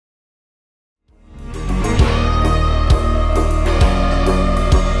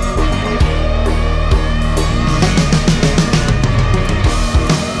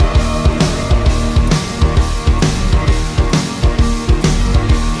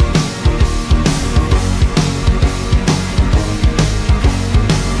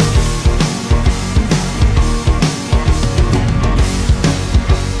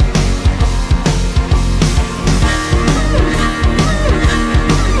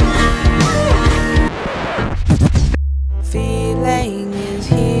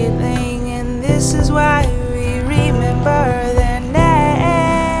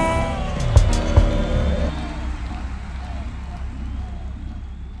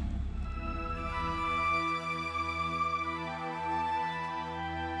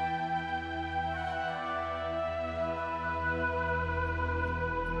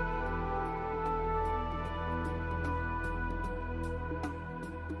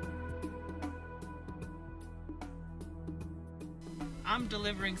I'm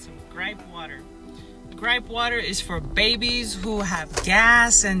delivering some gripe water. Gripe water is for babies who have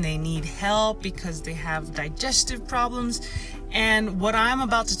gas and they need help because they have digestive problems. And what I'm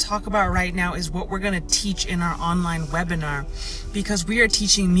about to talk about right now is what we're going to teach in our online webinar, because we are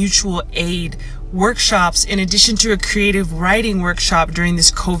teaching mutual aid workshops in addition to a creative writing workshop during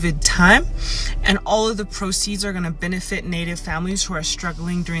this COVID time. And all of the proceeds are going to benefit Native families who are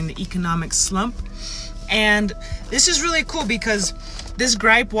struggling during the economic slump. And this is really cool because this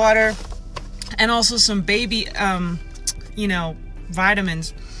gripe water and also some baby,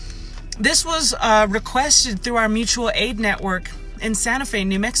 vitamins. This was requested through our mutual aid network in Santa Fe,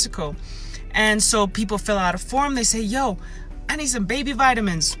 New Mexico. And so people fill out a form. They say, yo, I need some baby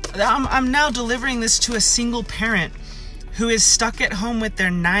vitamins. I'm now delivering this to a single parent who is stuck at home with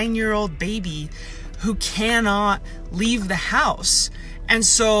their 9-year-old baby who cannot leave the house. And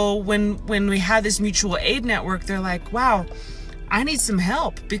so when we had this mutual aid network, they're like, wow, I need some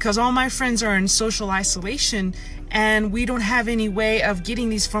help because all my friends are in social isolation and we don't have any way of getting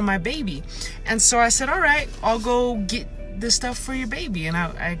these for my baby. And so I said, all right, I'll go get the stuff for your baby. And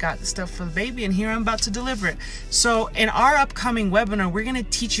I got the stuff for the baby, and here I'm about to deliver it. So in our upcoming webinar, we're going to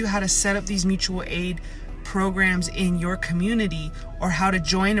teach you how to set up these mutual aid programs in your community or how to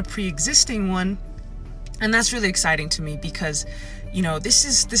join a pre-existing one. And that's really exciting to me because, you know,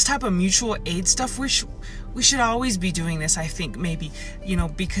 this type of mutual aid stuff, we should always be doing this, I think, maybe, you know,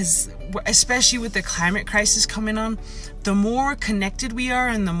 because especially with the climate crisis coming on, the more connected we are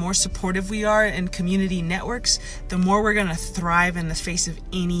and the more supportive we are in community networks, the more we're going to thrive in the face of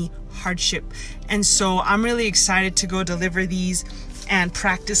any hardship. And so I'm really excited to go deliver these and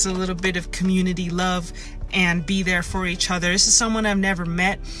practice a little bit of community love and be there for each other. This is someone I've never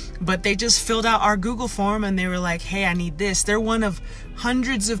met, but they just filled out our Google form and they were like, hey, I need this. They're one of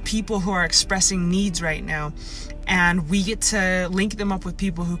hundreds of people who are expressing needs right now. And we get to link them up with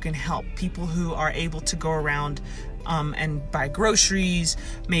people who can help, people who are able to go around and buy groceries,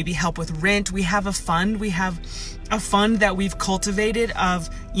 maybe help with rent. We have a fund. We have a fund that we've cultivated of,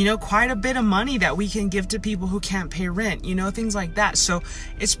 you know, quite a bit of money that we can give to people who can't pay rent, you know, things like that. So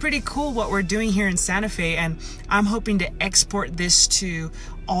it's pretty cool what we're doing here in Santa Fe. And I'm hoping to export this to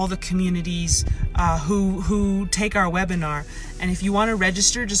all the communities who take our webinar. And if you want to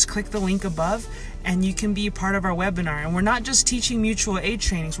register, just click the link above and you can be a part of our webinar. And we're not just teaching mutual aid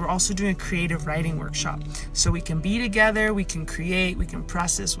trainings, we're also doing a creative writing workshop. So we can be together, we can create, we can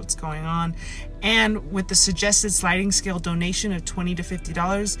process what's going on. And with the suggested sliding scale donation of $20 to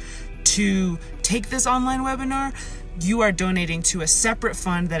 $50 to take this online webinar, you are donating to a separate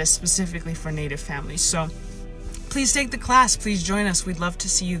fund that is specifically for Native families. So please take the class, please join us. We'd love to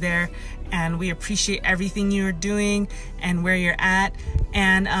see you there. And we appreciate everything you're doing and where you're at.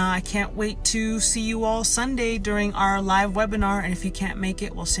 And I can't wait to see you all Sunday during our live webinar. And if you can't make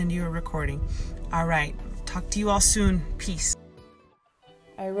it, we'll send you a recording. All right, talk to you all soon. Peace.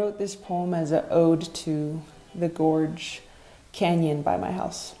 I wrote this poem as an ode to the gorge canyon by my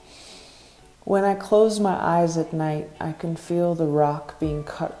house. When I close my eyes at night, I can feel the rock being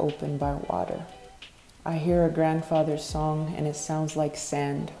cut open by water. I hear a grandfather's song and it sounds like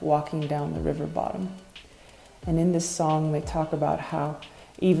sand walking down the river bottom. And in this song they talk about how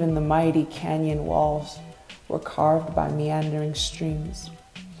even the mighty canyon walls were carved by meandering streams.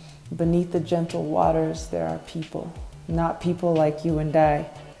 Beneath the gentle waters there are people, not people like you and I,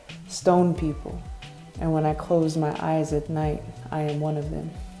 stone people. And when I close my eyes at night, I am one of them.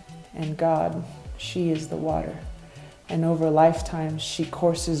 And God, she is the water. And over lifetimes, she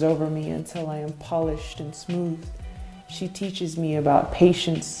courses over me until I am polished and smooth. She teaches me about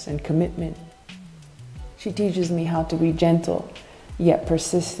patience and commitment. She teaches me how to be gentle, yet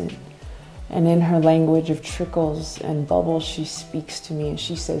persistent. And in her language of trickles and bubbles, she speaks to me and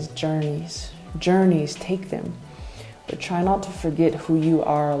she says, journeys, journeys, take them. But try not to forget who you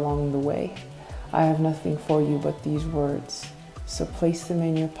are along the way. I have nothing for you but these words. So place them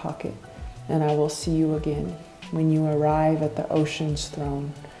in your pocket and I will see you again when you arrive at the ocean's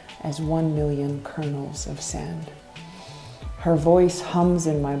throne as 1,000,000 kernels of sand. Her voice hums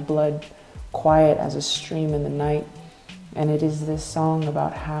in my blood, quiet as a stream in the night, and it is this song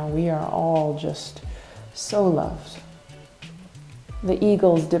about how we are all just so loved. The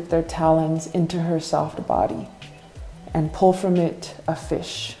eagles dip their talons into her soft body and pull from it a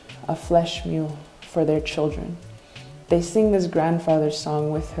fish, a flesh meal for their children. They sing this grandfather's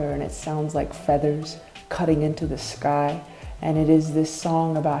song with her and it sounds like feathers cutting into the sky, and it is this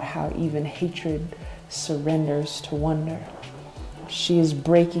song about how even hatred surrenders to wonder. She is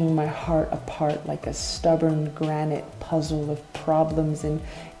breaking my heart apart like a stubborn granite puzzle of problems, and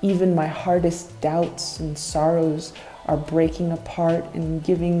even my hardest doubts and sorrows are breaking apart and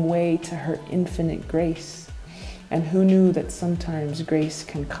giving way to her infinite grace. And who knew that sometimes grace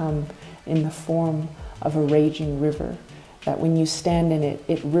can come in the form of a raging river, that when you stand in it,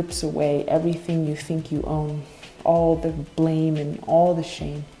 it rips away everything you think you own, all the blame and all the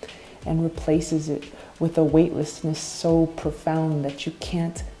shame, and replaces it with a weightlessness so profound that you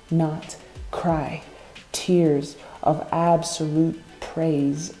can't not cry tears of absolute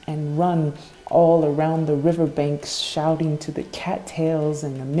praise and run all around the riverbanks shouting to the cattails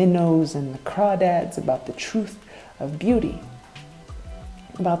and the minnows and the crawdads about the truth of beauty,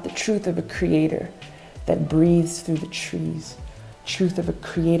 about the truth of a creator that breathes through the trees, truth of a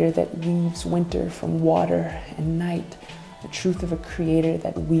creator that weaves winter from water and night, the truth of a creator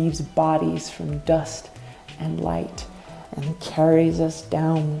that weaves bodies from dust and light and carries us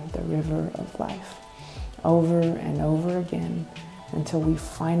down the river of life over and over again until we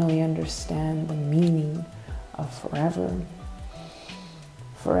finally understand the meaning of forever,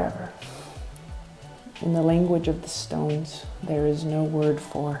 forever. In the language of the stones, there is no word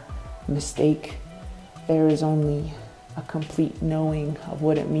for mistake. There is only a complete knowing of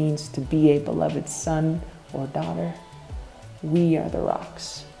what it means to be a beloved son or daughter. We are the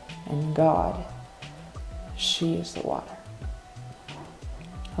rocks, and God, she is the water.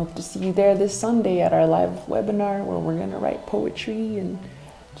 Hope to see you there this Sunday at our live webinar where we're going to write poetry and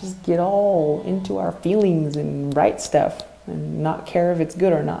just get all into our feelings and write stuff and not care if it's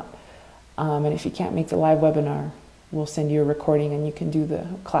good or not. And if you can't make the live webinar, we'll send you a recording and you can do the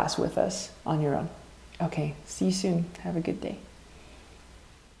class with us on your own. Okay, see you soon. Have a good day.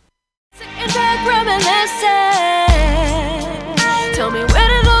 Tell me, where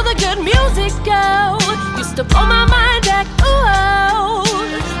did all the good music go? Used to blow my mind back, ooh,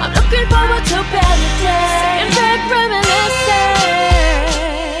 I'm looking forward to better days. Sitting back reminiscing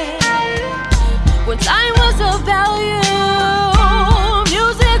when time was of value,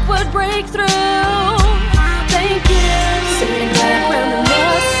 music would break through. Thank you. Sitting back reminiscing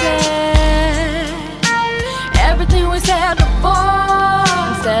everything we said before.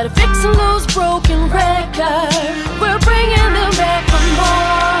 Instead of fixing those broken records, we're bringing them back for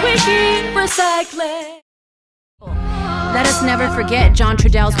more. We keep recycling. Let us never forget John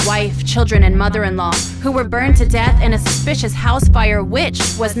Trudell's wife, children, and mother-in-law, who were burned to death in a suspicious house fire which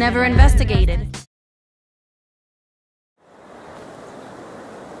was never investigated.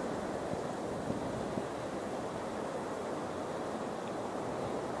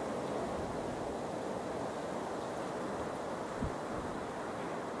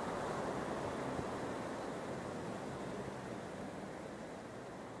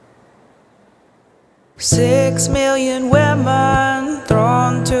 Six million women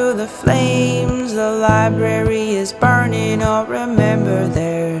thrown to the flames. The library is burning, or remember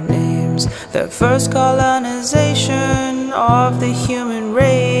their names. The first colonization of the human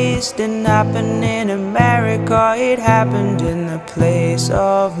race didn't happen in America, it happened in the place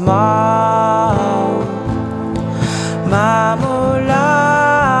of Mamula,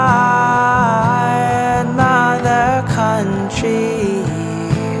 mother country.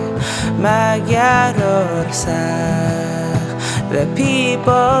 Magyarország, the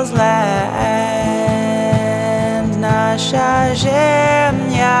people's land. Nasza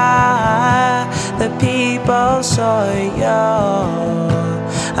ziemia, the people's soil.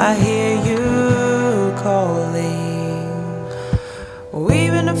 I hear you calling.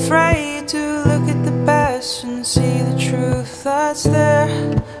 We've been afraid to look at the past and see the truth that's there.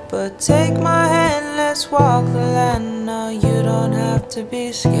 But take my hand, let's walk the land. Now you don't have to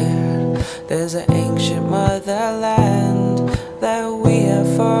be scared. There's an ancient motherland that we have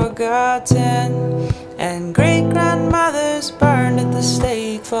forgotten, and great-grandmothers burned at the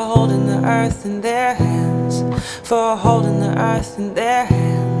stake for holding the earth in their hands, for holding the earth in their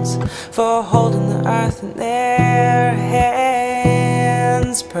hands, for holding the earth in their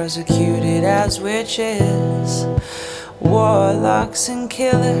hands. Persecuted as witches, warlocks and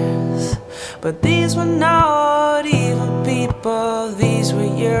killers, but these were not evil people. These were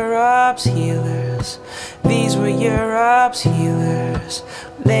Europe's healers. These were Europe's healers.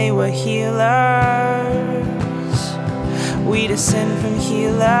 They were healers. We descend from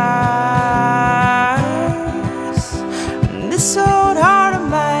healers. And this old heart of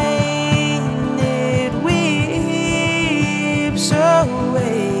mine, it weeps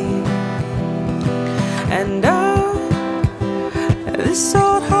away. And this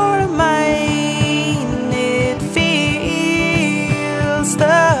old heart of mine, it feels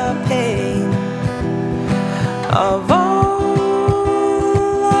the pain of all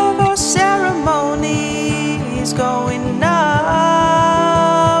of our ceremonies going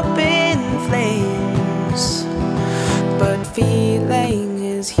up in flames.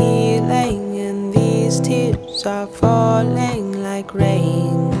 stars are falling like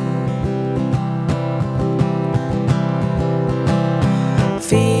rain.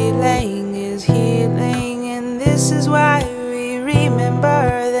 Feeling is healing, and this is why we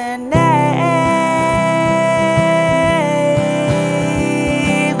remember their names.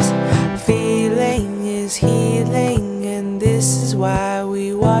 Feeling is healing, and this is why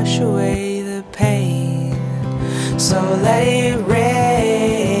we wash away the pain. So let it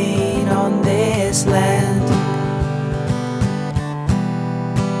rain on this land.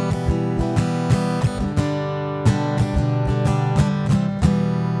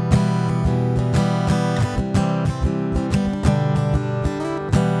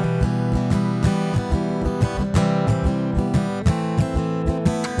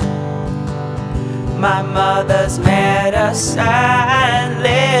 My mother's medicine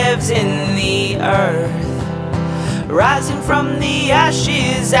lives in the earth, rising from the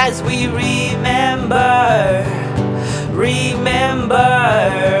ashes as we remember.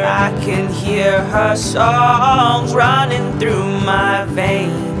 I can hear her songs running through my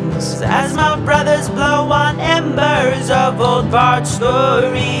veins as my brothers blow on embers of old bard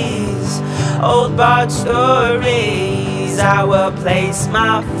stories, old bard stories. I will place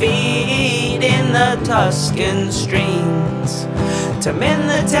my feet in the Tuscan streams to mend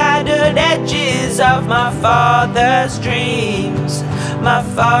the tattered edges of my father's dreams, my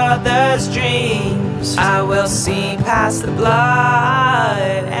father's dreams. I will see past the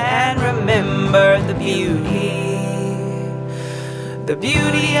blood and remember the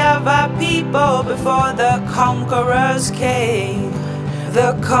beauty of our people before the conquerors came.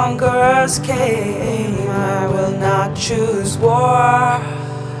 The conquerors came. I will not choose war,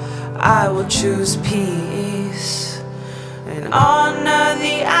 I will choose peace, and honor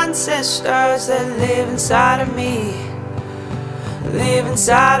the ancestors that live inside of me, live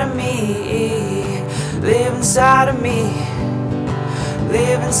inside of me, live inside of me,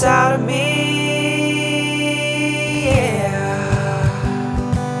 live inside of me, yeah.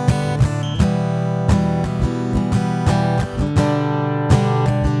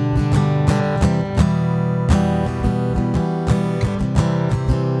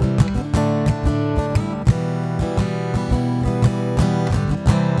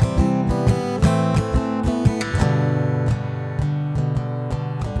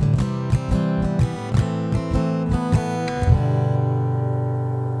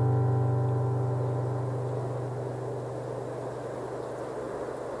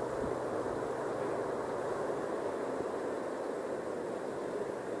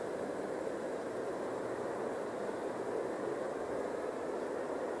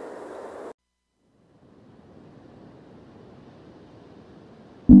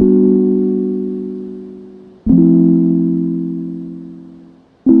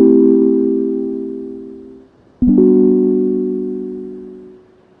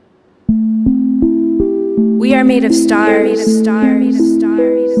 We are made of stars.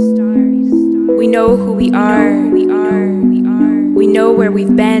 We know who we are. We know where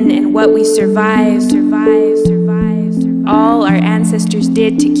we've been and what we survived. All our ancestors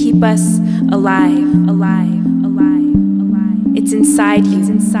did to keep us alive. It's inside you.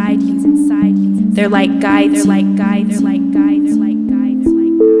 They're like guides.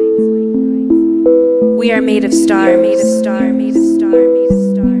 We are made of stars.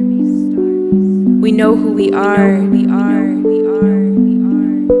 We know who we are.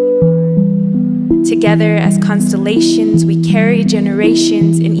 Together as constellations, we carry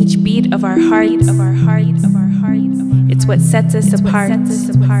generations in each beat of our hearts. It's what sets us apart.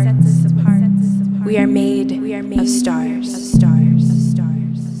 We are made of stars.